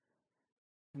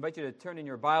I invite you to turn in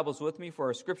your Bibles with me for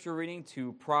our scripture reading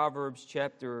to Proverbs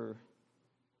chapter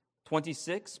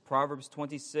 26. Proverbs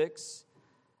 26.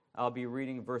 I'll be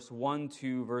reading verse 1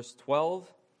 to verse 12.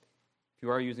 If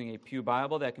you are using a Pew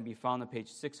Bible, that can be found on page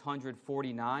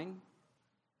 649.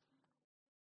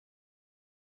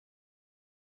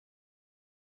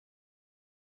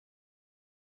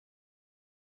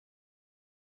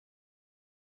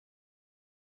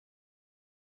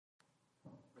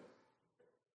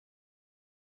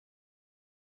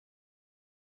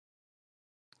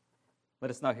 Let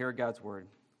us now hear God's word.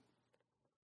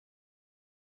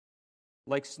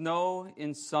 Like snow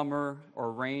in summer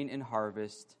or rain in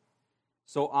harvest,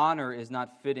 so honor is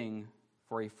not fitting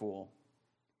for a fool.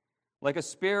 Like a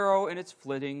sparrow in its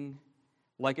flitting,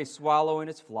 like a swallow in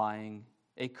its flying,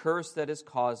 a curse that is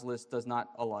causeless does not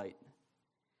alight.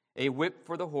 A whip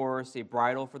for the horse, a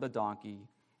bridle for the donkey,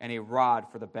 and a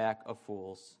rod for the back of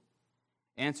fools.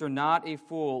 Answer not a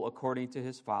fool according to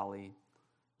his folly,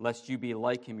 lest you be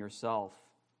like him yourself.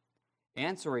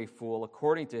 Answer a fool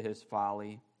according to his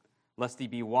folly, lest he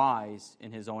be wise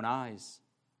in his own eyes.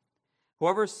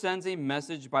 Whoever sends a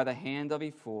message by the hand of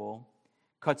a fool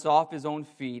cuts off his own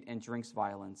feet and drinks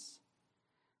violence.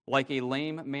 Like a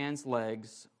lame man's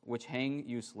legs, which hang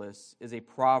useless, is a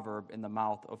proverb in the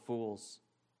mouth of fools.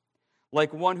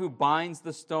 Like one who binds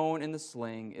the stone in the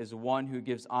sling is one who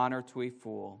gives honor to a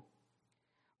fool.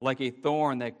 Like a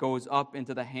thorn that goes up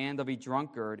into the hand of a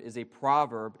drunkard is a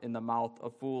proverb in the mouth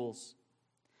of fools.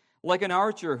 Like an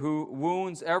archer who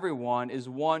wounds everyone is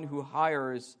one who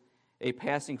hires a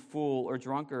passing fool or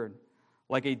drunkard.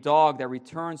 Like a dog that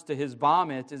returns to his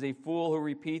vomit is a fool who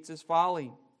repeats his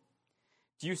folly.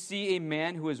 Do you see a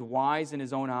man who is wise in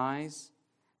his own eyes?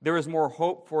 There is more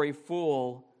hope for a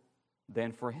fool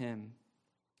than for him.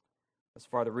 As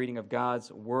far the reading of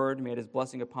God's word, may His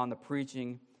blessing upon the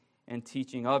preaching and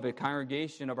teaching of it.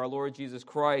 Congregation of our Lord Jesus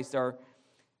Christ, our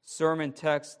sermon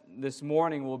text this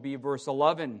morning will be verse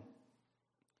 11.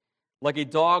 Like a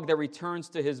dog that returns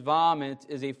to his vomit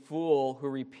is a fool who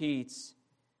repeats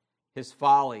his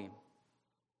folly.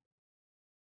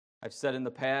 I've said in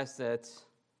the past that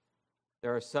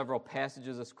there are several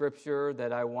passages of Scripture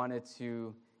that I wanted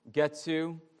to get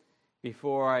to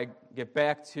before I get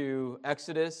back to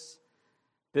Exodus.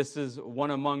 This is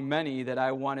one among many that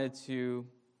I wanted to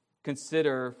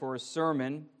consider for a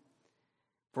sermon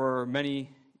for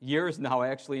many years now,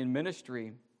 actually, in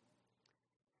ministry.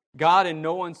 God, in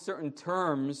no uncertain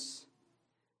terms,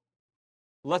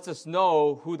 lets us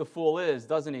know who the fool is,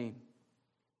 doesn't He?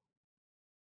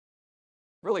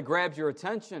 Really grabs your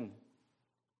attention.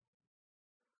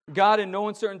 God, in no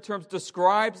uncertain terms,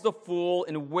 describes the fool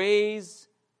in ways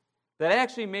that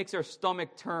actually makes our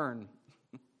stomach turn.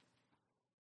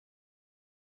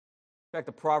 In fact,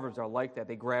 the Proverbs are like that.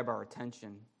 They grab our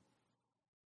attention.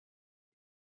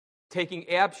 Taking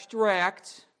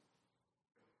abstract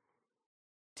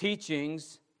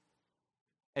teachings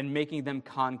and making them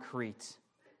concrete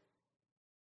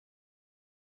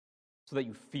so that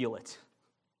you feel it.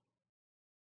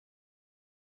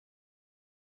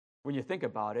 When you think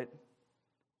about it,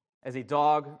 as a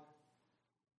dog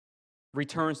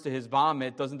returns to his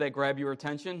vomit, doesn't that grab your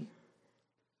attention?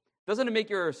 Doesn't it make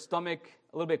your stomach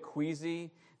a little bit queasy?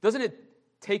 Doesn't it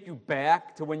take you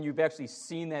back to when you've actually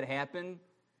seen that happen?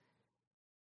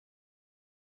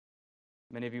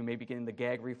 Many of you may be getting the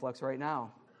gag reflex right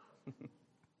now.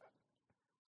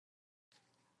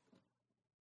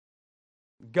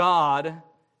 God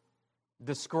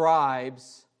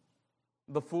describes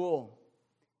the fool.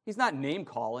 He's not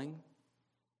name-calling.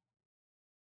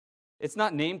 It's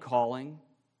not name-calling.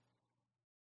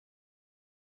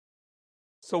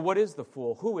 So what is the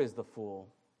fool? Who is the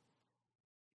fool?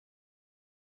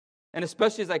 And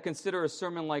especially as I consider a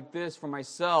sermon like this for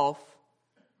myself,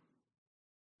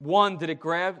 one, does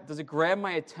it grab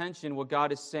my attention what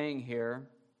God is saying here?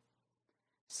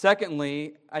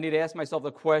 Secondly, I need to ask myself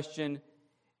the question,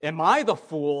 am I the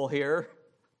fool here?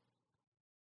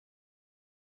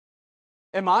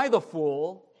 Am I the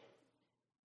fool?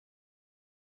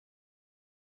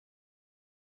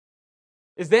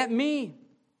 Is that me?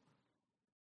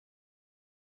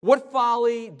 What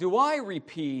folly do I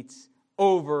repeat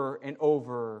over and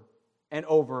over and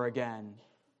over again?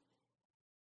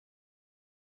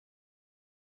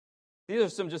 These are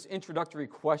some just introductory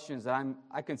questions that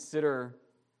I consider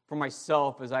for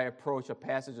myself as I approach a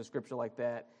passage of Scripture like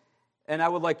that. And I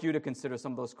would like you to consider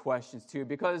some of those questions too,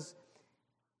 because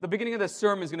the beginning of the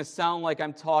sermon is going to sound like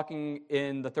I'm talking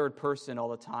in the third person all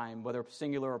the time, whether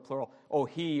singular or plural. Oh,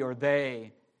 he or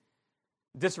they.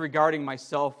 Disregarding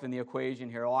myself in the equation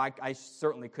here. Oh, I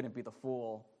certainly couldn't be the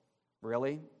fool.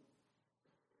 Really?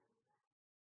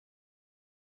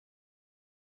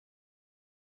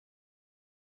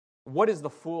 what is the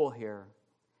fool here?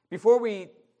 Before we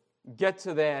get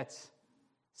to that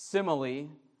simile,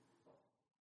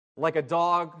 like a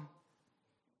dog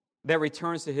that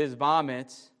returns to his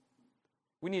vomit,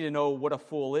 we need to know what a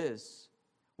fool is.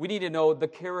 We need to know the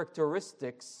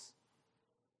characteristics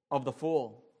of the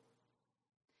fool.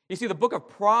 You see, the book of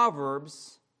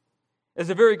Proverbs is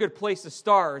a very good place to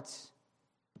start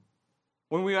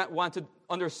when we want to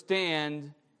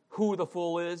understand who the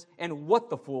fool is and what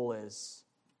the fool is.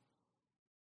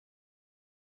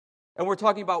 And we're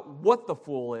talking about what the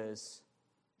fool is.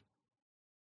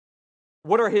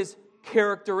 What are his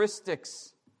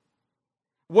characteristics?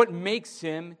 What makes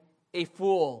him a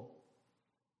fool?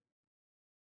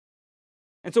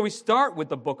 And so we start with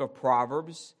the book of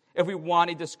Proverbs if we want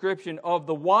a description of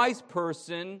the wise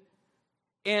person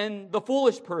and the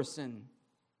foolish person.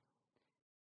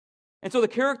 And so the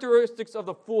characteristics of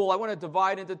the fool, I want to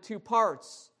divide into two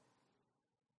parts.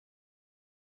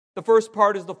 The first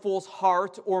part is the fool's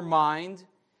heart or mind,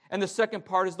 and the second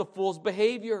part is the fool's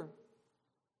behavior.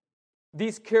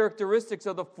 These characteristics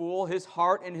of the fool, his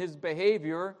heart and his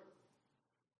behavior,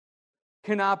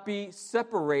 cannot be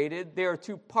separated. They are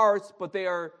two parts, but they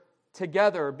are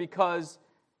together because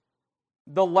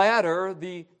the latter,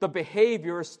 the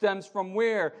behavior, stems from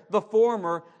where? The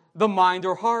former, the mind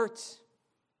or heart.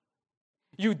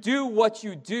 You do what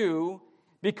you do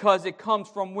because it comes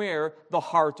from where? The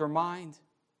heart or mind.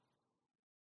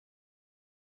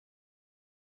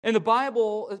 And the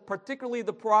Bible, particularly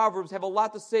the Proverbs, have a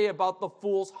lot to say about the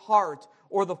fool's heart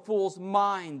or the fool's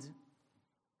mind.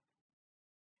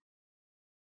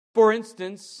 For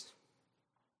instance,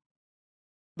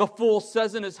 the fool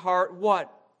says in his heart,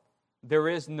 what? There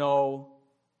is no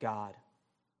God.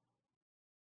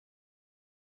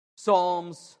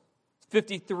 Psalms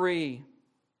 53,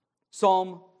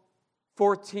 Psalm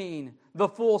 14. The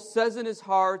fool says in his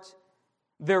heart,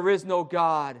 there is no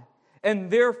God.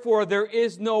 And therefore there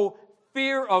is no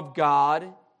fear of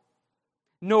God,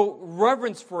 no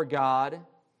reverence for God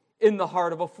in the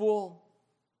heart of a fool.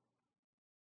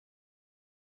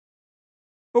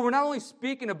 But we're not only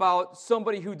speaking about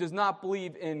somebody who does not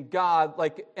believe in God,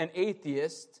 like an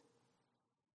atheist,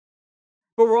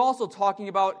 but we're also talking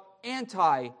about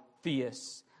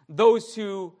anti-theists, those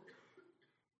who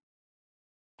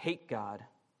hate God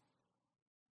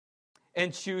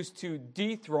and choose to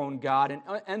dethrone God and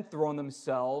enthrone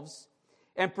themselves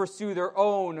and pursue their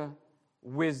own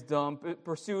wisdom,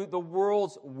 pursue the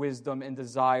world's wisdom and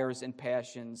desires and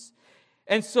passions.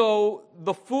 And so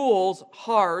the fool's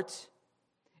heart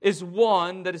is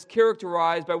one that is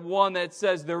characterized by one that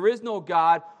says there is no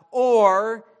God,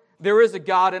 or there is a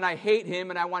God and I hate him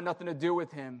and I want nothing to do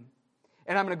with him.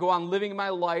 And I'm going to go on living my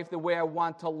life the way I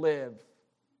want to live.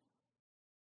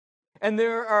 And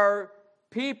there are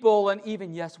people, and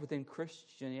even, yes, within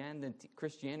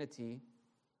Christianity,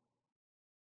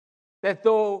 that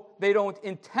though they don't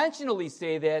intentionally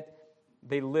say that,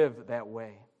 they live that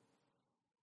way.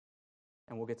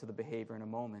 And we'll get to the behavior in a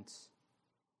moment.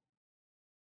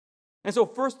 And so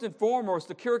first and foremost,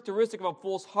 the characteristic of a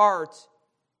fool's heart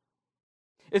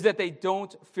is that they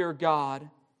don't fear God.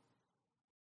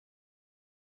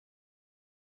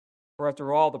 For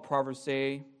after all, the Proverbs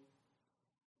say,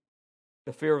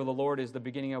 the fear of the Lord is the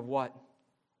beginning of what?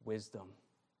 Wisdom.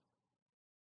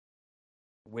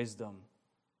 Wisdom.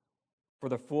 For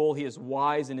the fool, he is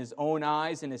wise in his own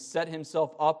eyes and has set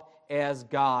himself up as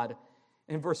God.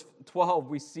 In verse 12,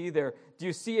 we see there, do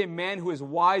you see a man who is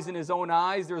wise in his own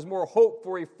eyes? There is more hope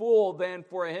for a fool than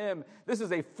for him. This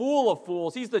is a fool of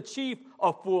fools. He's the chief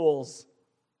of fools.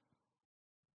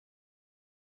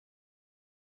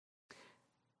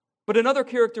 But another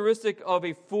characteristic of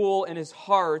a fool in his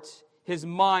heart, his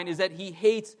mind, is that he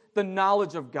hates the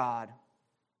knowledge of God.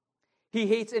 He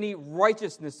hates any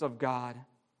righteousness of God.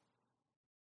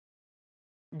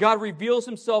 God reveals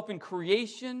himself in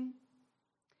creation.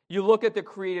 You look at the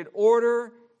created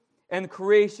order, and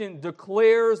creation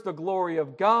declares the glory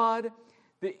of God.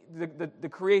 The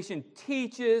creation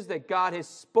teaches that God has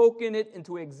spoken it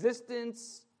into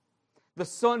existence. The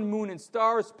sun, moon, and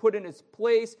stars put in its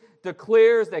place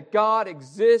declares that God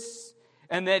exists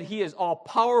and that he is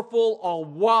all-powerful,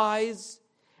 all-wise.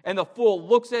 And the fool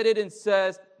looks at it and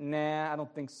says, nah, I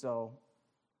don't think so.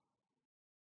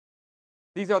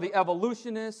 These are the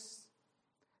evolutionists,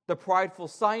 the prideful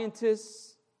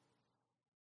scientists,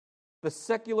 the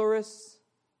secularists,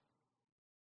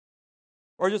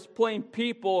 or just plain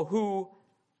people who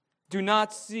do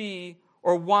not see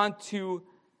or want to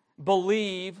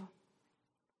believe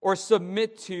or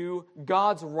submit to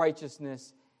God's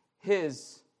righteousness,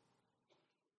 His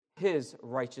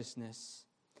righteousness.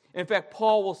 In fact,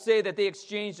 Paul will say that they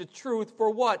exchange the truth for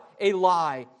what? A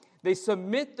lie. They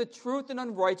submit the truth and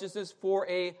unrighteousness for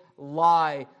a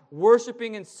lie,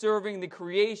 worshiping and serving the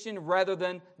creation rather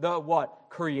than the what?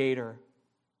 Creator.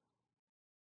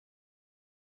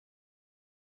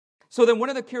 So then one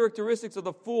of the characteristics of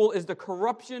the fool is the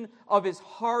corruption of his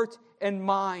heart and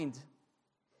mind.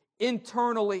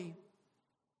 Internally,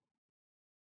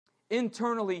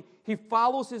 he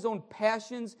follows his own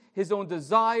passions, his own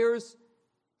desires,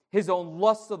 his own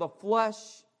lusts of the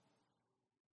flesh,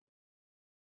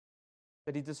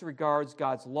 that he disregards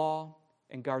God's law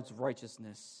and God's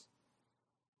righteousness.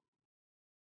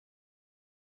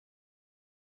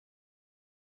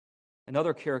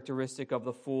 Another characteristic of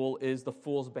the fool is the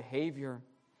fool's behavior.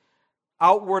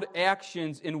 Outward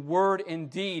actions in word and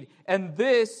deed. And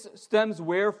this stems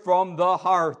where? From the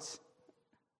heart.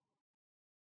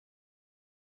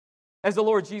 As the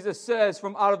Lord Jesus says,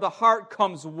 from out of the heart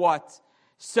comes what?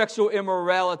 Sexual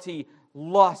immorality,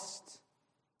 lust,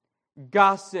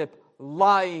 gossip,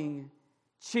 lying,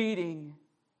 cheating,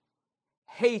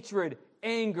 hatred,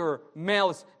 anger,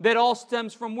 malice. That all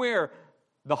stems from where?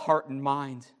 The heart and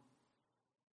mind.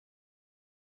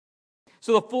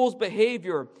 So the fool's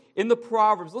behavior in the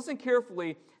Proverbs, listen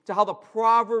carefully to how the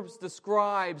Proverbs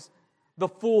describes the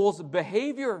fool's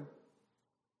behavior.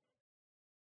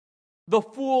 The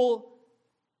fool,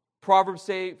 Proverbs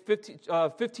say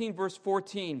 15 verse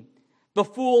 14, the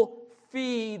fool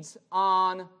feeds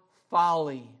on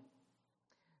folly.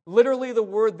 Literally the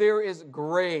word there is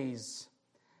graze.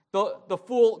 The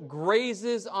fool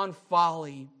grazes on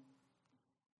folly.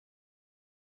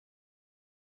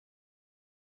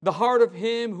 The heart of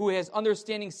him who has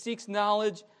understanding seeks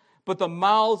knowledge, but the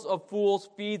mouths of fools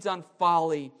feeds on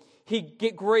folly. He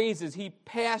grazes, he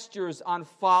pastures on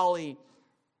folly.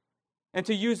 And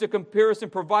to use the comparison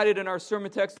provided in our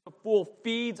sermon text, the fool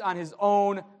feeds on his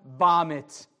own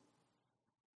vomit.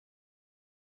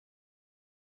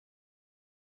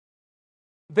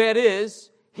 That is,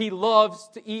 he loves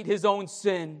to eat his own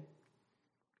sin.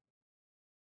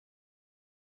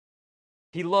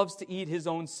 He loves to eat his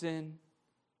own sin.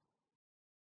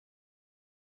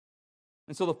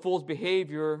 And so the fool's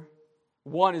behavior,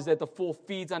 one is that the fool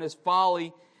feeds on his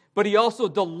folly, but he also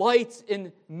delights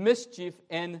in mischief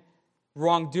and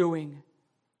wrongdoing.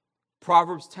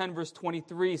 Proverbs 10 verse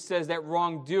 23 says that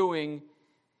wrongdoing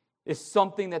is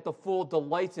something that the fool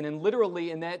delights in. And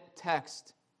literally in that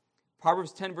text,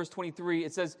 Proverbs 10 verse 23,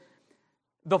 it says,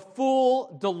 the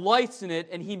fool delights in it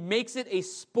and he makes it a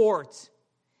sport.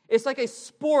 It's like a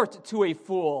sport to a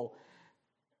fool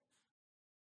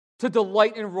to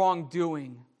delight in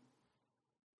wrongdoing.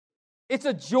 It's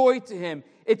a joy to him.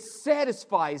 It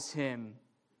satisfies him.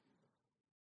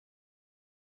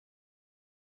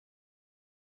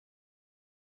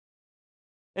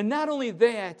 And not only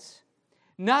that,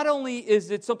 not only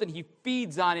is it something he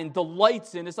feeds on and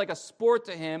delights in, it's like a sport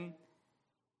to him,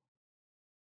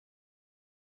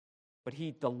 but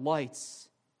he delights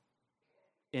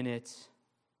in it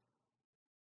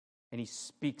and he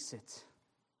speaks it.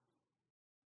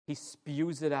 He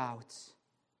spews it out.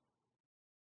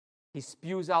 He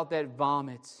spews out that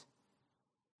vomit,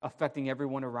 affecting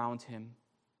everyone around him.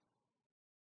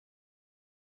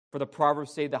 For the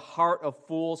Proverbs say, the heart of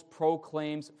fools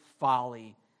proclaims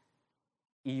folly,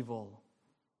 evil.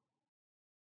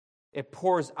 It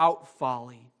pours out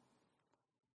folly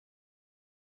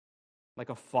like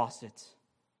a faucet.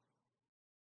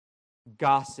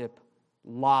 Gossip,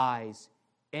 lies,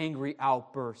 angry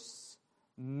outbursts,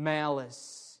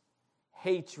 malice,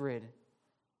 hatred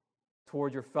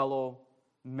toward your fellow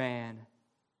man.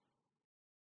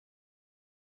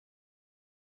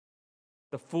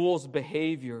 The fool's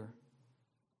behavior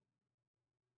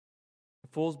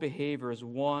is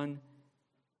one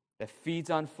that feeds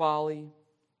on folly,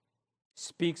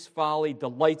 speaks folly,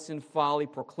 delights in folly,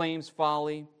 proclaims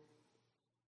folly,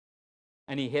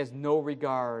 and he has no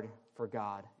regard for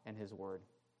God and His Word.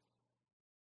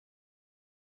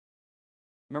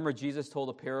 Remember, Jesus told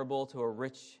a parable to a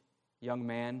rich young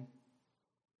man,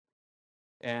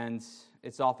 and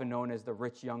it's often known as the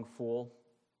rich young fool.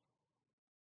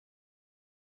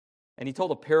 And he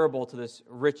told a parable to this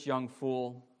rich young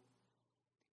fool.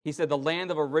 He said, the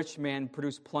land of a rich man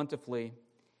produced plentifully.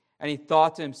 And he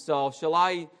thought to himself,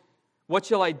 what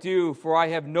shall I do? For I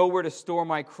have nowhere to store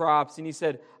my crops. And he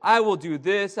said, I will do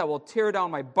this. I will tear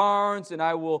down my barns, and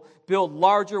I will build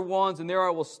larger ones, and there I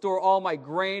will store all my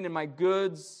grain and my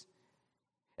goods.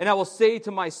 And I will say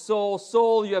to my soul,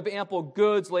 soul, you have ample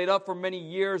goods laid up for many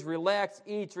years. Relax,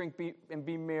 eat, drink, and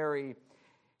be merry.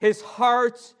 His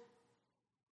heart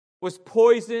was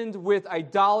poisoned with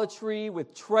idolatry,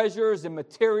 with treasures and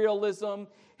materialism.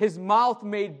 His mouth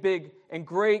made big and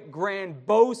great grand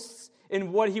boasts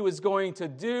in what he was going to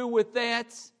do with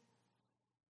that.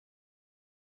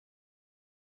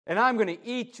 And I'm going to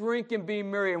eat, drink, and be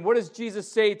merry. And what does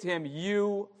Jesus say to him?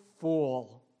 You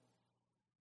fool.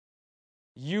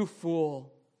 You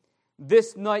fool.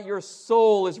 This night your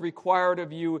soul is required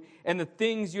of you, and the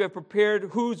things you have prepared,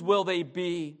 whose will they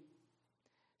be?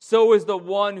 So is the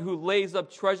one who lays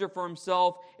up treasure for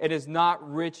himself and is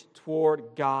not rich toward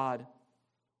God.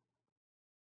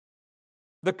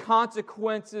 The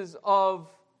consequences of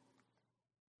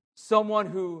someone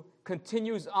who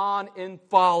continues on in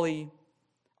folly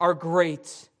are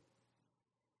great.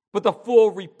 But the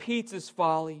fool repeats his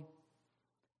folly.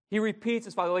 He repeats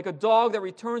his folly. Like a dog that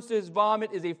returns to his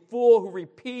vomit is a fool who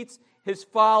repeats his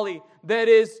folly. That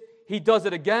is, he does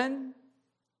it again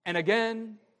and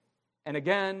again and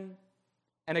again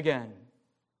and again.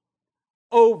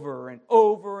 Over and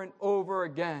over and over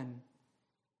again.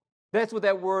 That's what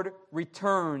that word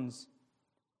returns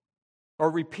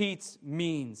or repeats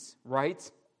means,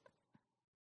 right?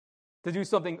 To do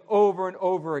something over and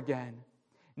over again.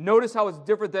 Notice how it's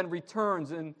different than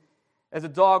returns. And as a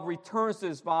dog returns to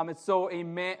his vomit, so a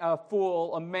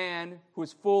man who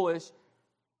is foolish,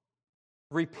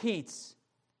 repeats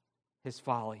his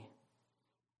folly.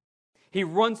 He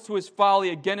runs to his folly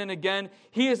again and again.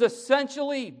 He is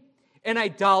essentially an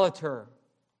idolater.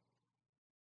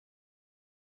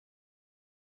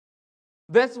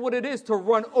 That's what it is to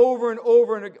run over and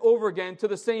over and over again to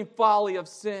the same folly of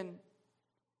sin.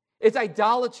 It's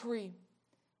idolatry.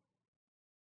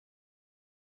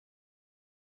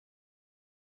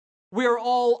 We are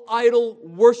all idol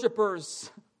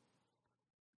worshipers.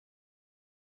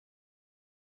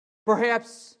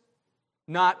 Perhaps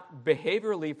not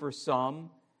behaviorally for some,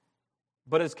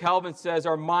 but as Calvin says,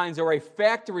 our minds are a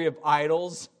factory of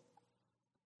idols,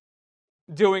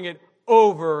 doing it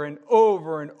over and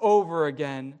over and over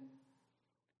again,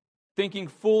 thinking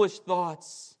foolish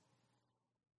thoughts.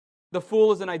 The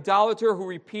fool is an idolater who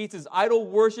repeats his idol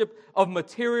worship of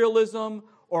materialism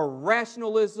or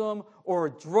rationalism or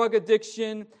drug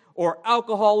addiction or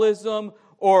alcoholism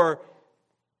or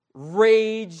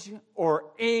rage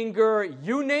or anger.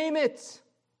 You name it.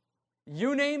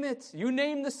 You name it. You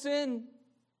name the sin.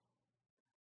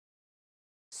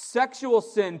 Sexual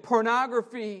sin,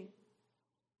 pornography,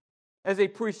 as they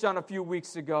preached on a few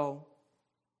weeks ago.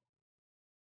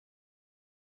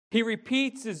 He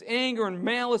repeats his anger and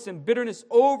malice and bitterness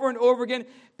over and over again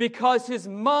because his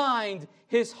mind,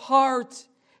 his heart,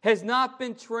 has not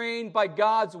been trained by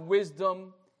God's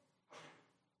wisdom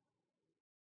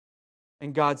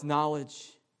and God's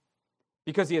knowledge,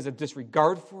 because he has a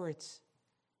disregard for it.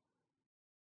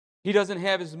 He doesn't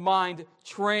have his mind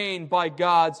trained by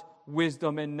God's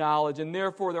wisdom and knowledge, and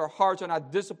therefore their hearts are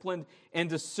not disciplined and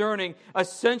discerning.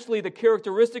 Essentially, the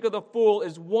characteristic of the fool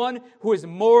is one who is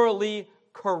morally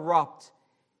corrupt,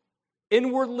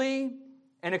 inwardly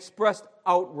and expressed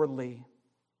outwardly.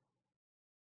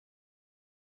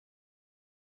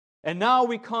 And now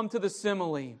we come to the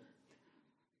simile.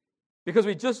 Because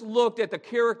we just looked at the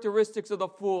characteristics of the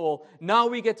fool, now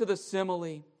we get to the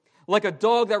simile. Like a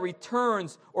dog that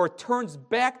returns or turns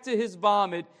back to his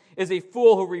vomit is a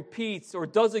fool who repeats or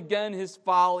does again his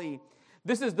folly.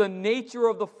 This is the nature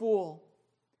of the fool.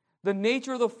 The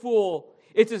nature of the fool,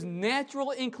 it's his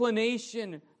natural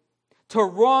inclination to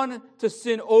run to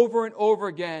sin over and over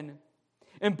again.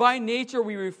 And by nature,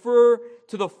 we refer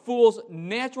to the fool's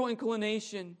natural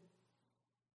inclination.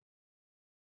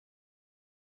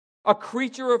 A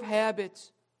creature of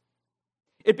habit.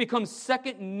 It becomes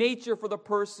second nature for the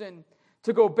person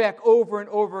to go back over and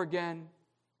over again.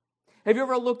 Have you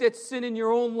ever looked at sin in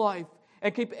your own life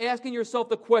and keep asking yourself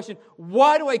the question,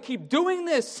 why do I keep doing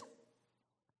this?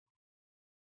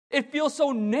 It feels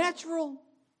so natural.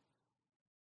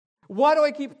 Why do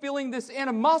I keep feeling this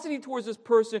animosity towards this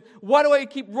person? Why do I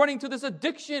keep running to this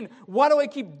addiction? Why do I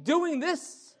keep doing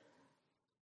this?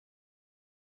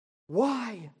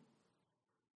 Why?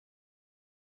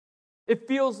 It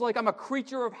feels like I'm a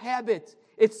creature of habit.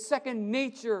 It's second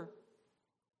nature.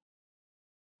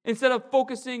 Instead of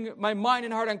focusing my mind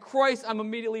and heart on Christ, I'm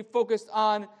immediately focused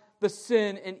on the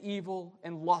sin and evil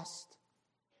and lust.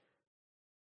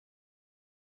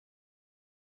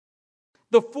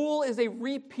 The fool is a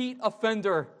repeat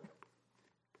offender,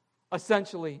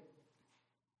 essentially.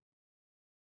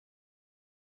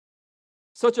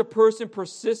 Such a person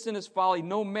persists in his folly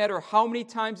no matter how many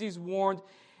times he's warned,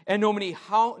 and no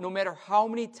matter how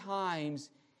many times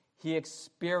he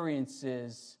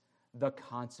experiences the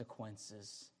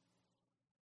consequences.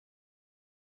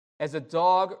 As a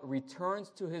dog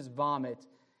returns to his vomit,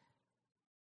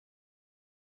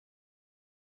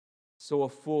 so a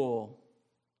fool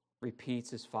repeats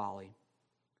his folly.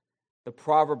 The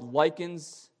proverb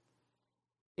likens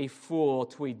a fool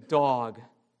to a dog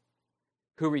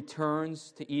who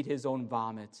returns to eat his own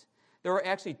vomit. There are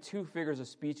actually two figures of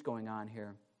speech going on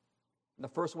here. The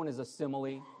first one is a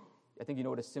simile. I think you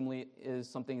know what a simile is,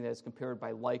 something that is compared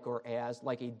by like or as,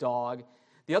 like a dog.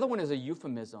 The other one is a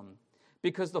euphemism,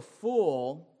 because the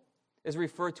fool is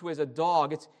referred to as a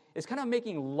dog. It's kind of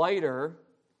making lighter.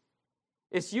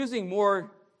 It's using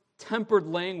more tempered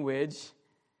language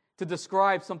to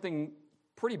describe something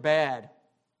pretty bad.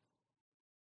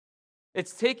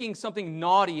 It's taking something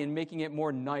naughty and making it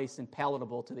more nice and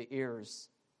palatable to the ears.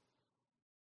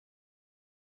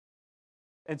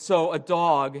 And so a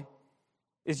dog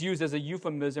is used as a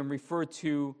euphemism, referred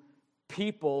to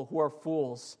people who are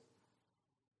fools.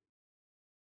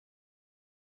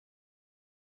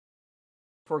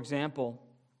 For example,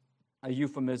 a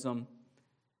euphemism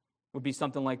would be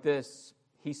something like this: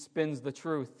 he spins the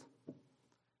truth.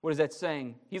 What is that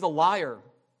saying? He's a liar.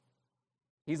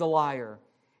 He's a liar.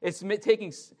 It's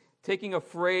taking a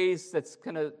phrase that's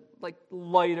kind of like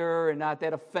lighter and not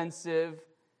that offensive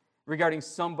regarding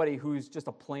somebody who's just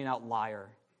a plain-out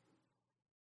liar.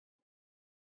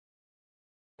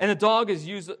 And a dog is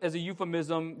used as a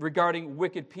euphemism regarding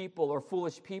wicked people or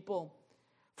foolish people.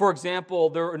 For example,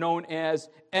 they're known as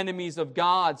enemies of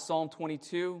God, Psalm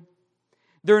 22.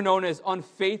 They're known as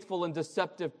unfaithful and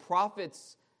deceptive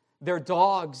prophets. They're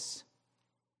dogs.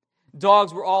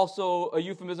 Dogs were also a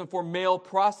euphemism for male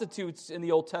prostitutes in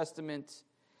the Old Testament.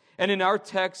 And in our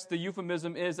text, the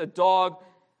euphemism is a dog,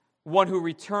 one who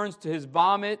returns to his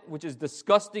vomit, which is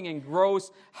disgusting and gross.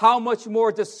 How much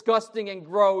more disgusting and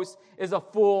gross is a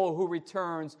fool who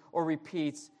returns or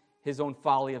repeats his own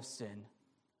folly of sin?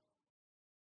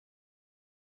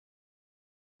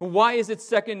 Why is it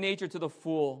second nature to the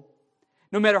fool?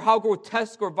 No matter how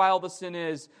grotesque or vile the sin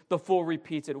is, the fool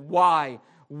repeats it. Why?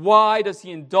 Why does he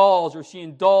indulge or she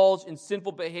indulge in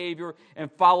sinful behavior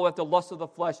and follow after the lust of the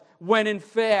flesh when in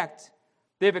fact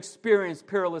they've experienced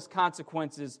perilous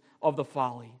consequences of the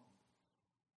folly?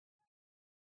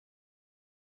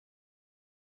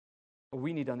 But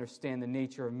we need to understand the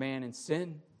nature of man and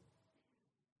sin.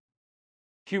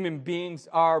 Human beings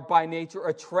are by nature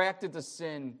attracted to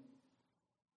sin.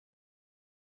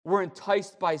 We're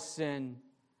enticed by sin.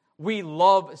 We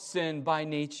love sin by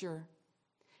nature.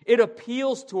 It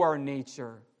appeals to our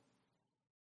nature.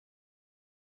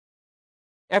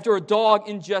 After a dog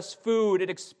ingests food, it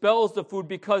expels the food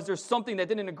because there's something that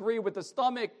didn't agree with the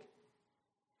stomach.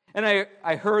 And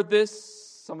I heard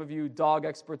this. Some of you dog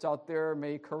experts out there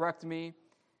may correct me.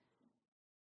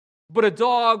 But a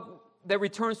dog that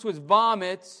returns to his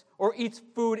vomit or eats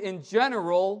food in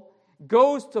general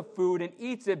goes to food and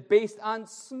eats it based on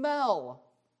smell.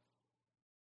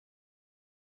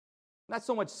 Not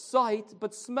so much sight,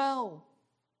 but smell.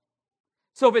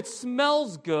 So if it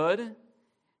smells good,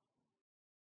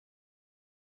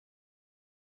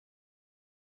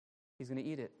 he's going to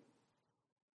eat it.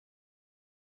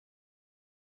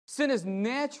 Sin is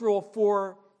natural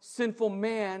for sinful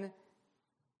man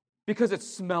because it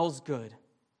smells good.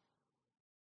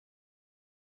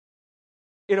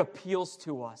 It appeals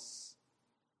to us.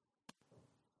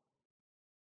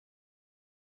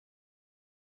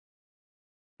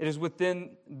 It is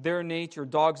within their nature,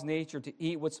 dog's nature, to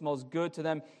eat what smells good to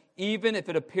them, even if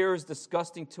it appears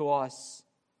disgusting to us.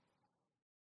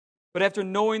 But after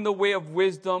knowing the way of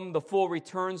wisdom, the fool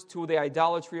returns to the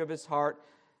idolatry of his heart.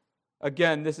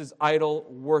 Again, this is idol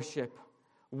worship.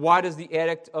 Why does the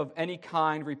addict of any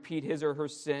kind repeat his or her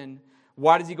sin?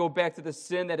 Why does he go back to the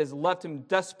sin that has left him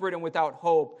desperate and without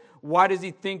hope? Why does he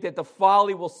think that the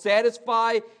folly will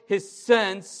satisfy his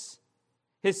senses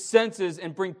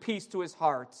and bring peace to his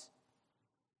heart?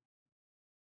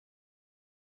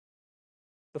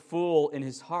 The fool in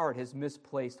his heart has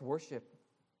misplaced worship.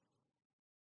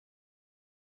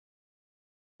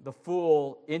 The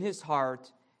fool in his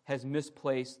heart has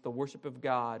misplaced the worship of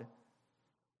God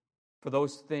for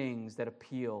those things that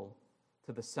appeal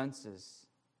to the senses,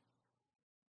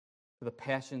 to the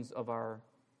passions of our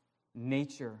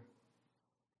nature.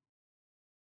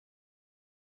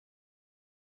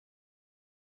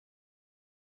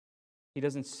 He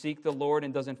doesn't seek the Lord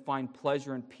and doesn't find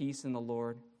pleasure and peace in the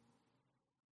Lord.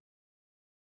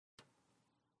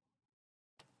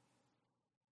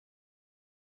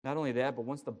 Not only that, but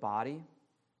once the body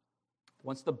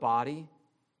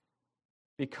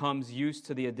becomes used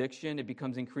to the addiction, it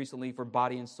becomes increasingly for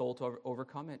body and soul to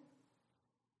overcome it.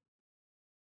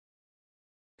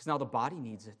 Because now the body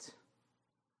needs it.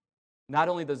 Not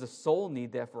only does the soul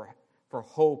need that for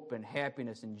hope and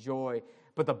happiness and joy,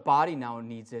 but the body now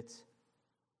needs it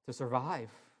to survive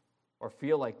or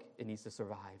feel like it needs to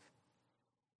survive.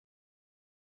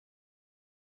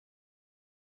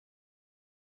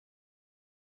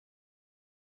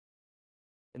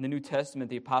 In the New Testament,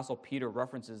 the Apostle Peter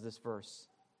references this verse.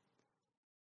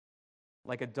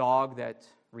 Like a dog that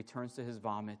returns to his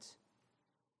vomit.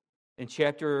 In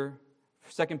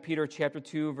 2 Peter chapter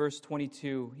 2, verse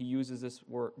 22, he uses this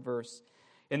verse.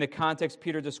 In the context,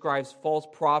 Peter describes false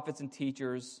prophets and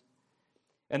teachers,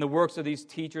 and the works of these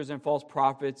teachers and false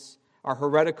prophets are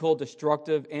heretical,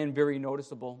 destructive, and very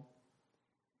noticeable.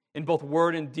 In both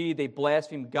word and deed, they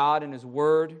blaspheme God and His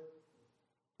word,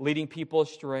 leading people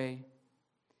astray.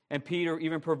 And Peter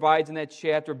even provides in that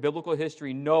chapter biblical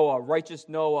history, righteous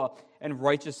Noah, and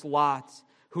righteous Lot,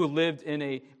 who lived in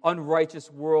an unrighteous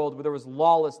world where there was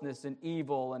lawlessness and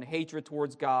evil and hatred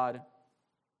towards God.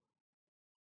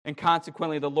 And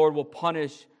consequently, the Lord will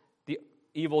punish the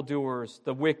evildoers,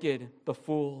 the wicked, the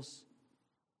fools.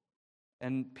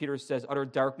 And Peter says, utter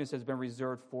darkness has been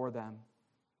reserved for them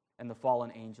and the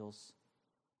fallen angels.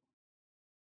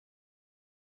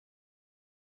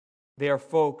 They are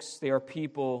folks, they are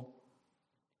people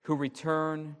who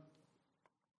return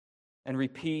and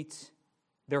repeat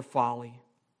their folly,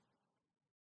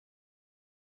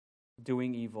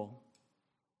 doing evil.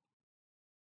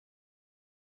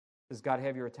 Does God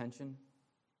have your attention?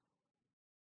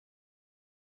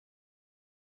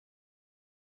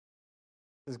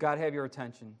 Does God have your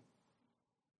attention?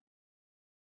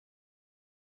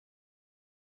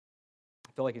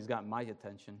 I feel like He's got my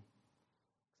attention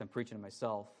because I'm preaching to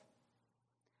myself.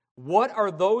 What are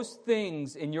those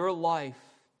things in your life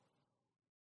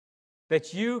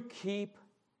that you keep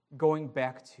going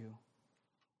back to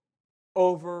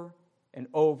over and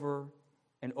over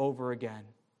and over again?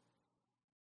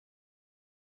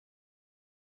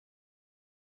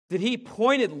 Did He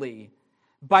pointedly,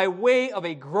 by way of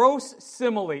a gross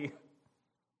simile,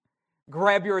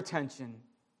 grab your attention?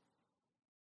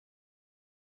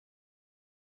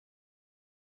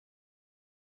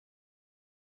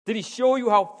 Did He show you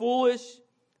how foolish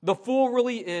the fool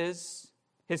really is,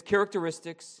 his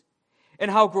characteristics, and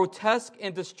how grotesque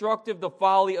and destructive the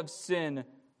folly of sin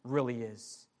really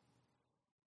is?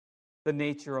 The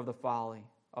nature of the folly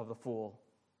of the fool,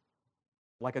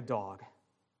 like a dog.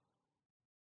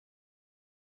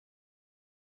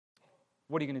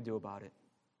 What are you going to do about it?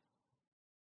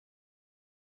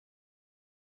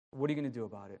 What are you going to do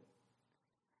about it?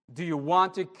 Do you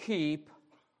want to keep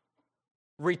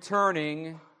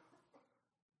returning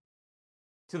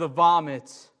to the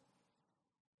vomit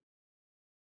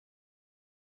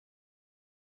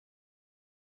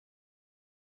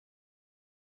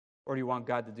or do you want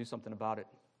God to do something about it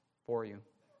for you?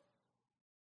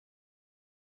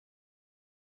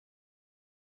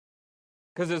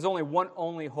 Because there's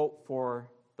only hope for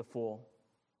the fool.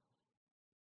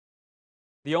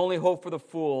 The only hope for the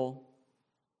fool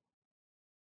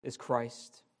is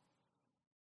Christ.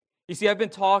 You see, I've been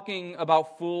talking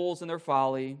about fools and their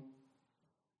folly,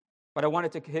 but I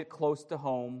wanted to hit close to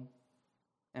home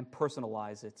and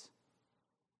personalize it.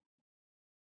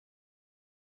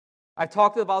 I've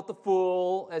talked about the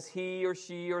fool as he or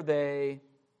she or they,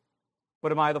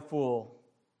 but am I the fool?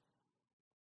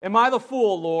 Am I the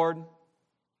fool, Lord?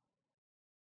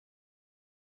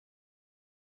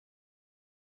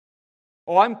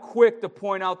 Oh, I'm quick to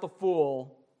point out the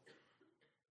fool,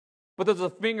 but does the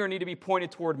finger need to be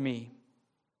pointed toward me?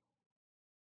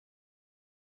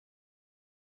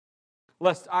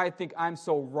 Lest I think I'm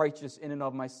so righteous in and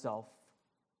of myself.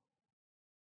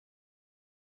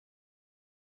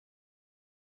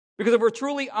 Because if we're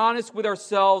truly honest with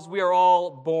ourselves, we are all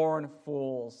born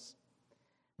fools.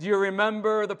 Do you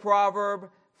remember the proverb,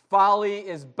 folly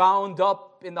is bound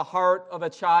up in the heart of a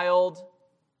child?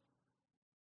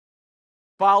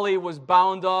 Folly was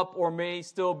bound up or may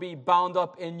still be bound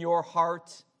up in your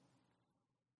heart.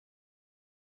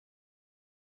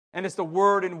 And it's the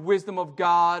word and wisdom of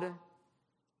God,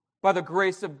 by the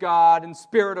grace of God and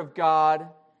Spirit of God,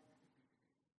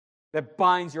 that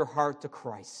binds your heart to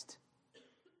Christ.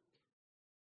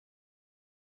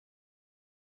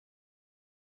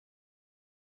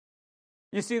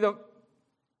 You see, the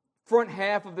front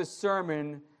half of this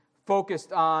sermon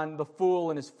focused on the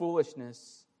fool and his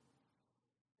foolishness.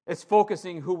 It's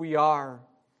focusing who we are.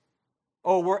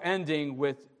 Oh, we're ending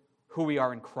with who we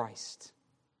are in Christ.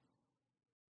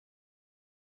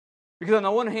 Because on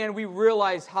the one hand, we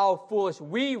realize how foolish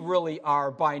we really are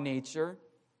by nature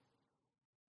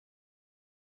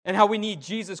and how we need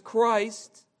Jesus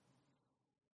Christ.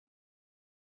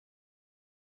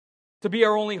 to be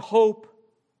our only hope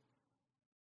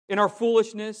in our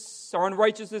foolishness, our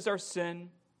unrighteousness, our sin.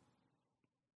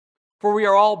 For we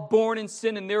are all born in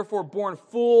sin and therefore born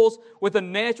fools with a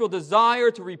natural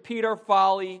desire to repeat our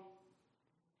folly.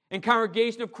 In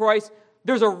congregation of Christ,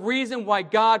 there's a reason why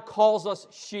God calls us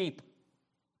sheep.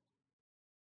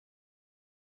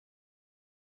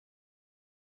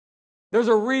 There's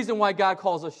a reason why God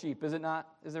calls us sheep, is it not?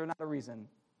 Is there not a reason?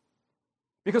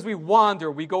 Because we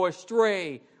wander, we go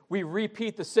astray, we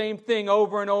repeat the same thing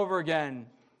over and over again.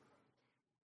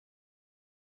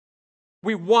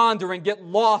 We wander and get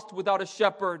lost without a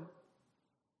shepherd.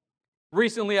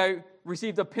 Recently, I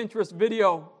received a Pinterest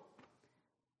video.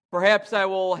 Perhaps I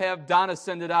will have Donna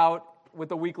send it out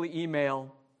with a weekly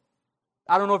email.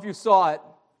 I don't know if you saw it,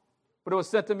 but it was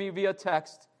sent to me via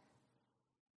text.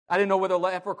 I didn't know whether to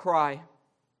laugh or cry.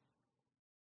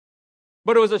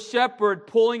 But it was a shepherd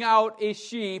pulling out a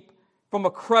sheep from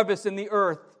a crevice in the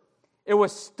earth. It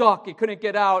was stuck. It couldn't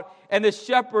get out. And the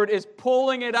shepherd is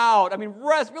pulling it out. I mean,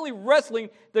 really wrestling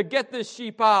to get this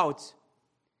sheep out.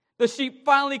 The sheep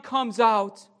finally comes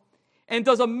out and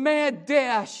does a mad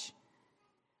dash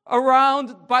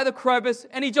around by the crevice,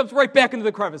 and he jumps right back into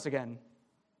the crevice again.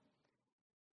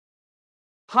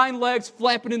 Hind legs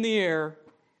flapping in the air,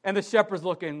 and the shepherd's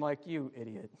looking like, you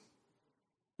idiot.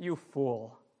 You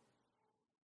fool.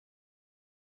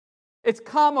 It's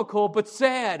comical, but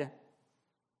sad.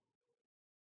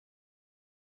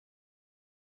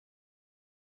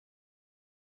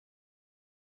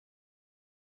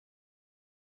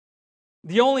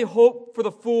 The only hope for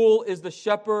the fool is the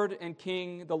shepherd and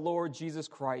king, the Lord Jesus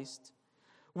Christ.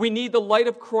 We need the light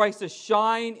of Christ to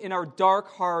shine in our dark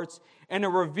hearts and to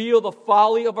reveal the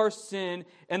folly of our sin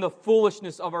and the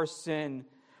foolishness of our sin.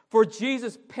 For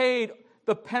Jesus paid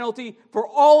the penalty for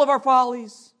all of our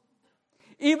follies,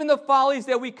 even the follies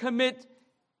that we commit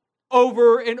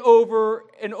over and over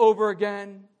and over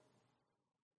again.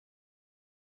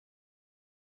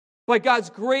 By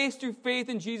God's grace through faith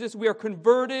in Jesus, we are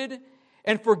converted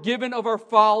and forgiven of our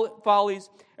follies,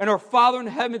 and our Father in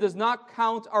heaven does not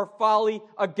count our folly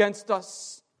against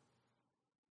us.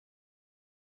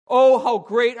 Oh, how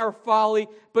great our folly,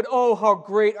 but oh, how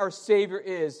great our Savior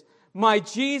is. My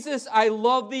Jesus, I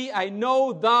love thee, I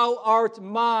know thou art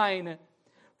mine.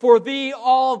 For thee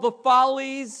all the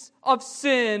follies of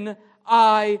sin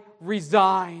I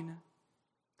resign.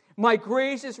 My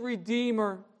gracious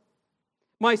Redeemer,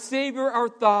 my Savior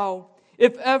art thou.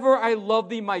 If ever I love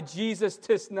thee, my Jesus,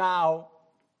 'tis now.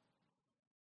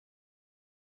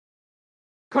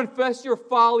 Confess your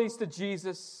follies to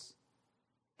Jesus.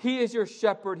 He is your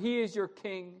shepherd. He is your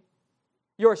king.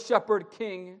 Your shepherd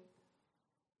king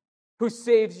who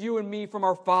saves you and me from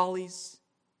our follies.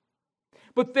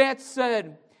 But that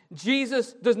said,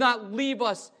 Jesus does not leave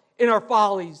us in our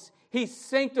follies. He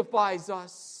sanctifies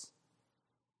us.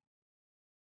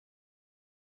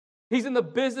 He's in the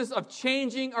business of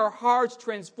changing our hearts,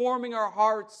 transforming our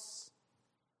hearts.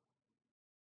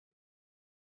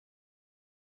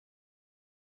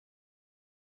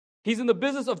 He's in the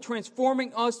business of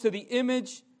transforming us to the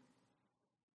image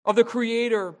of the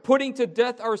Creator, putting to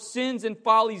death our sins and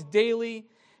follies daily,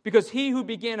 because He who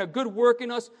began a good work in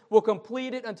us will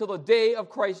complete it until the day of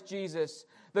Christ Jesus.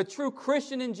 The true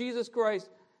Christian in Jesus Christ,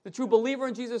 the true believer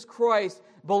in Jesus Christ,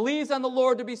 believes on the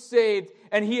Lord to be saved,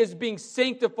 and he is being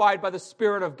sanctified by the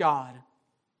Spirit of God.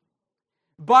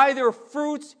 By their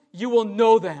fruits you will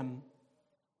know them.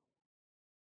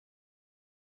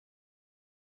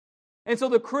 And so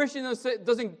the Christian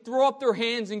doesn't throw up their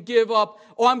hands and give up,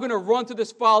 oh, I'm going to run to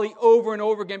this folly over and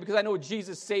over again because I know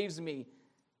Jesus saves me.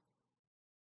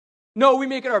 No, we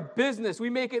make it our business. We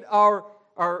make it our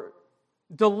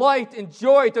delight and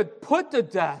joy to put to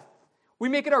death. We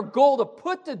make it our goal to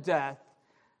put to death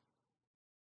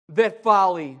that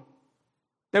folly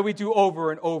that we do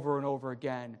over and over and over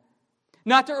again.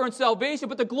 Not to earn salvation,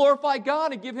 but to glorify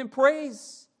God and give Him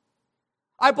praise.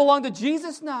 I belong to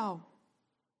Jesus now.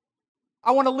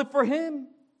 I want to live for Him.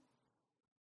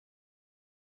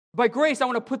 By grace, I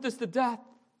want to put this to death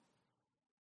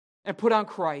and put on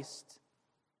Christ.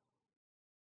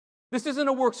 This isn't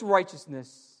a works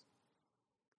righteousness.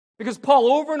 Because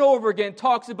Paul over and over again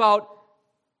talks about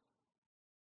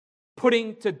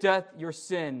putting to death your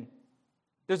sin.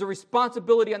 There's a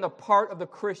responsibility on the part of the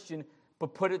Christian,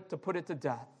 but to put it to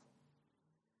death.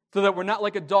 So that we're not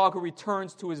like a dog who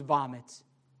returns to his vomit.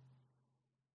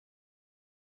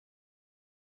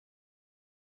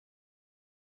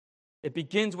 It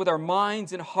begins with our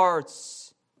minds and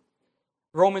hearts.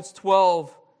 Romans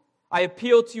 12, I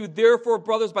appeal to you, therefore,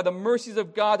 brothers, by the mercies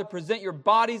of God, to present your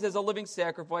bodies as a living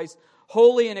sacrifice,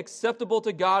 holy and acceptable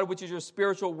to God, which is your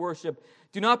spiritual worship.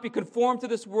 Do not be conformed to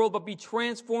this world, but be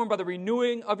transformed by the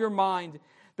renewing of your mind,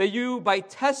 that you, by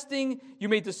testing, you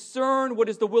may discern what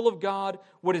is the will of God,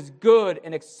 what is good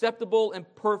and acceptable and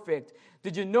perfect.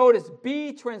 Did you notice?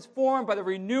 Be transformed by the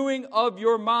renewing of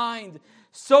your mind,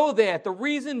 so that, the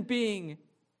reason being,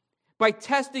 by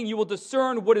testing you will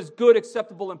discern what is good,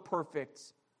 acceptable, and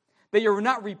perfect. That you're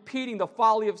not repeating the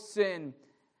folly of sin.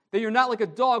 That you're not like a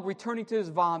dog returning to his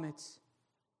vomit.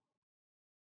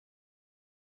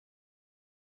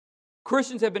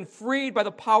 Christians have been freed by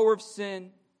the power of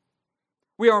sin.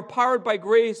 We are empowered by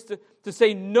grace to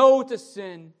say no to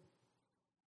sin.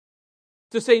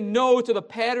 To say no to the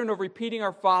pattern of repeating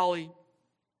our folly.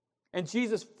 And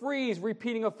Jesus frees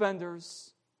repeating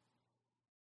offenders,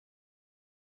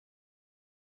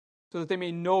 so that they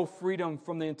may know freedom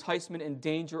from the enticement and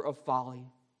danger of folly.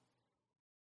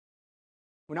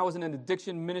 When I was in an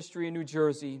addiction ministry in New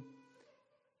Jersey,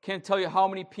 can't tell you how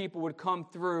many people would come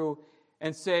through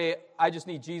and say, I just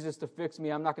need Jesus to fix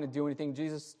me. I'm not going to do anything.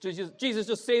 Jesus,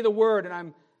 just say the word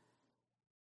and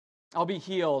I'll be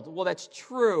healed. Well, that's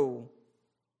true.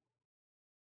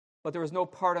 But there was no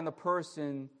part on the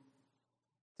person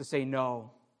to say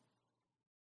no.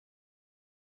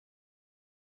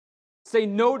 Say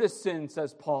no to sin,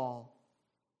 says Paul.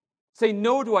 Say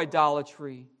no to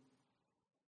idolatry.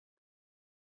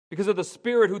 Because of the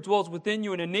Spirit who dwells within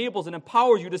you and enables and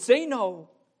empowers you to say no.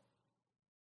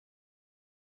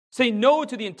 Say no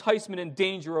to the enticement and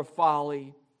danger of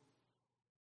folly.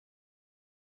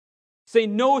 Say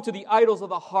no to the idols of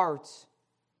the heart,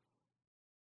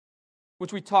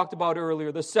 which we talked about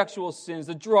earlier, the sexual sins,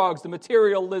 the drugs, the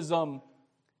materialism,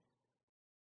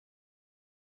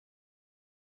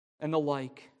 and the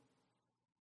like.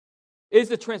 Is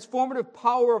the transformative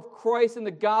power of Christ and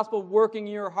the gospel working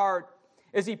in your heart?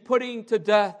 Is he putting to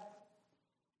death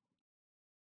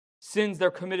sins that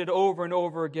are committed over and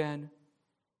over again?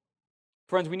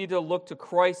 Friends, we need to look to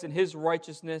Christ and his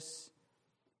righteousness,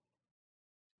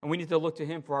 and we need to look to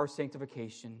him for our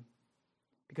sanctification,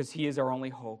 because he is our only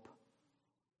hope.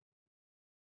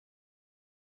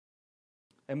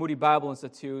 At Moody Bible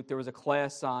Institute, there was a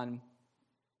class on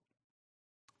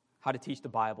how to teach the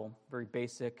Bible, very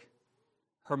basic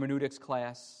hermeneutics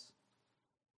class,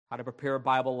 how to prepare a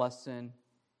Bible lesson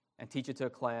and teach it to a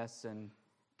class. And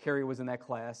Carrie was in that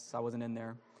class. I wasn't in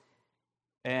there.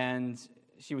 And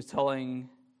she was telling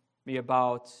me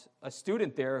about a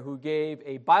student there who gave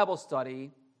a Bible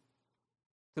study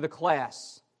to the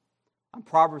class on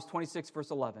Proverbs 26,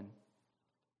 verse 11.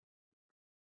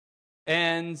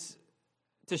 And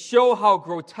to show how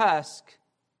grotesque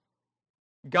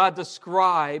God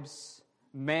describes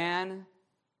man,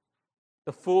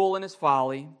 the fool and his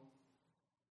folly,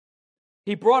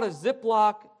 he brought a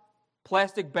Ziploc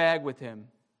plastic bag with him,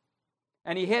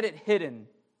 and he had it hidden.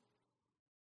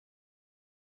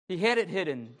 He had it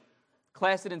hidden.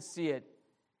 Class didn't see it.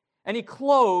 And he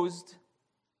closed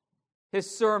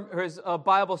his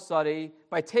Bible study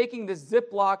by taking this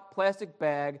Ziploc plastic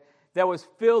bag that was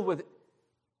filled with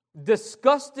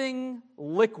disgusting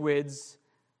liquids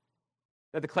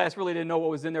that the class really didn't know what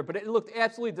was in there, but it looked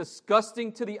absolutely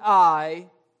disgusting to the eye,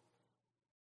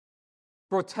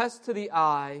 grotesque to the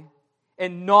eye,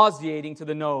 and nauseating to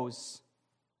the nose.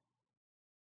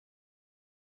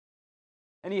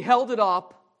 And he held it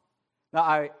up.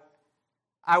 Now,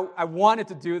 I wanted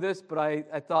to do this, but I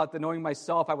thought that knowing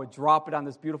myself, I would drop it on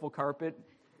this beautiful carpet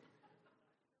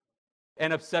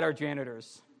and upset our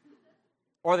janitors.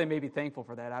 Or they may be thankful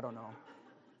for that, I don't know.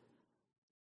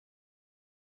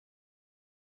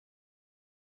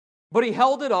 But he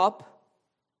held it up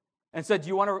and said,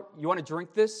 you want to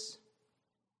drink this?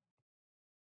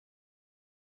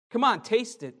 Come on,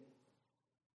 taste it.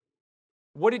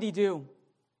 What did he do?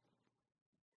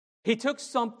 He took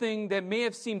something that may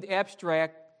have seemed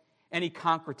abstract and he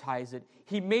concretized it.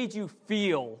 He made you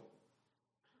feel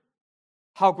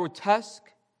how grotesque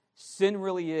sin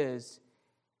really is,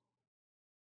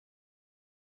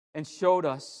 and showed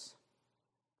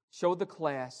the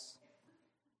class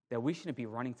that we shouldn't be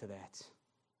running to that.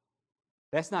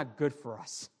 That's not good for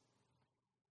us.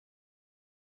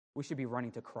 We should be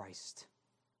running to Christ.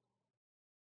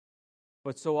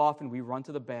 But so often we run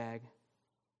to the bag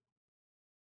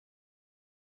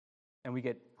and we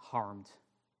get harmed.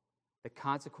 The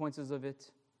consequences of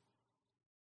it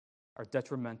are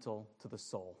detrimental to the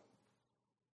soul.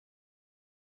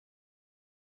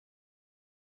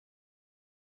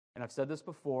 And I've said this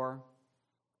before,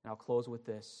 and I'll close with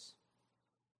this.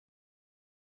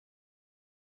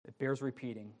 It bears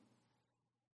repeating.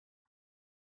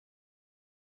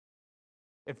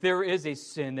 If there is a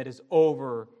sin that is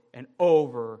over and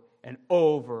over and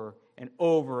over and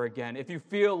over again, if you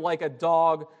feel like a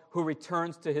dog who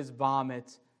returns to his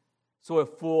vomit, so a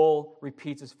fool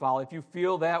repeats his folly, if you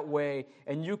feel that way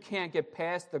and you can't get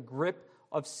past the grip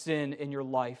of sin in your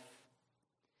life,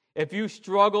 if you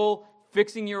struggle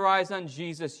fixing your eyes on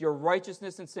Jesus, your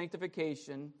righteousness and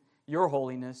sanctification, your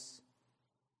holiness,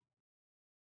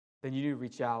 then you need to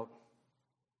reach out.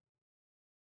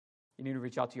 You need to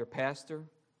reach out to your pastor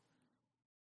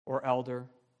or elder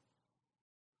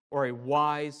or a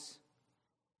wise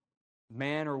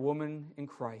man or woman in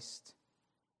Christ.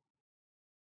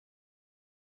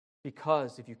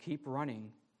 Because if you keep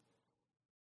running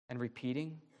and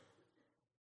repeating,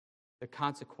 the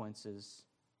consequences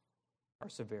are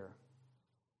severe.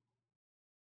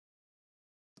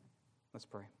 Let's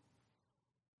pray.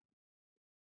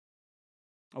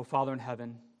 Oh, Father in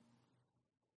heaven,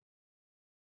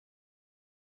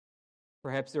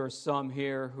 perhaps there are some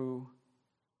here who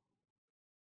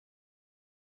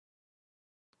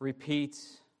repeat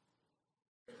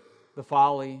the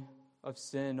folly of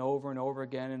sin over and over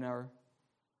again and are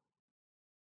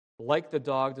like the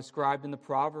dog described in the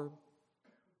proverb.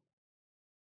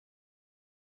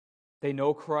 They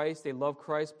know Christ, they love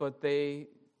Christ, but they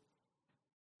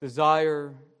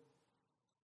desire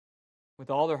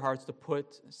with all their hearts to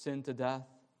put sin to death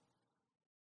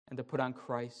and to put on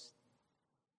Christ.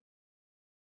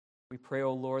 We pray,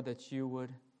 O Lord, that you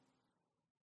would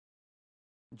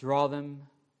draw them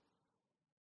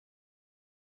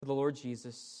to the Lord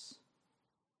Jesus,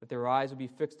 that their eyes would be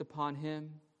fixed upon him,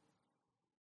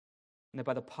 and that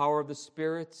by the power of the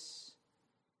Spirit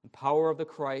and power of the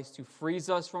Christ who frees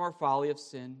us from our folly of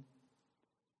sin,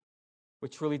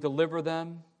 would truly deliver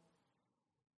them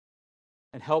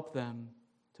and help them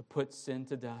to put sin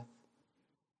to death.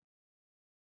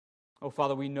 Oh,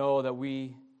 Father, we know that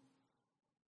we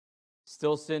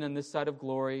still sin on this side of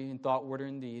glory in thought, word, or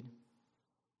in deed.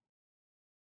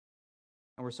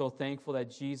 And we're so thankful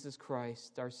that Jesus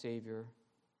Christ, our Savior,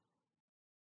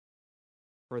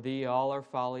 for thee all our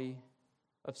folly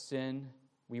of sin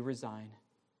we resign.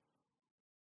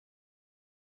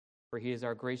 For he is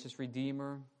our gracious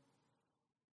Redeemer,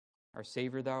 our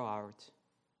Savior thou art.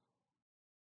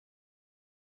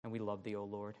 And we love thee, O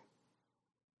Lord.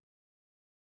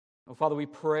 Oh, Father, we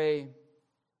pray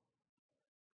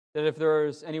that if there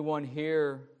is anyone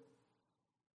here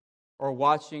or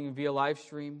watching via live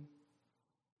stream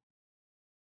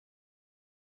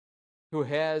who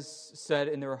has said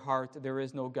in their heart that there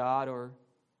is no God or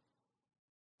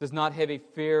does not have a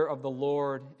fear of the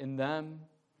Lord in them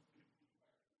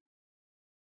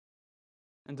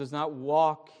and does not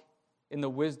walk in the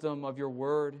wisdom of your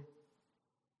word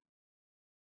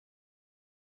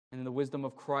and in the wisdom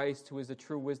of Christ, who is the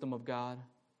true wisdom of God,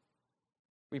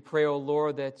 we pray, O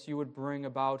Lord, that you would bring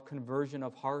about conversion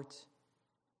of heart,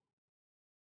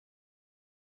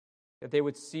 that they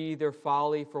would see their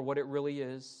folly for what it really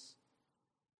is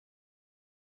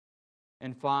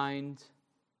and find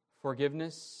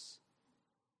forgiveness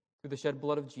through the shed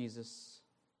blood of Jesus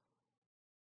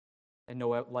and know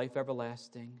life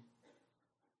everlasting.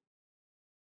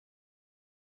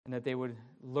 And that they would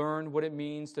learn what it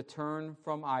means to turn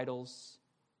from idols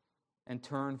and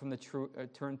turn to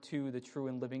the true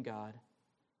and living God.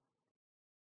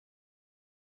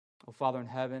 Oh, Father in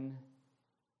heaven,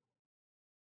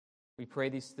 we pray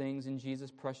these things in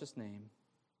Jesus' precious name.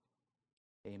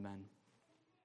 Amen.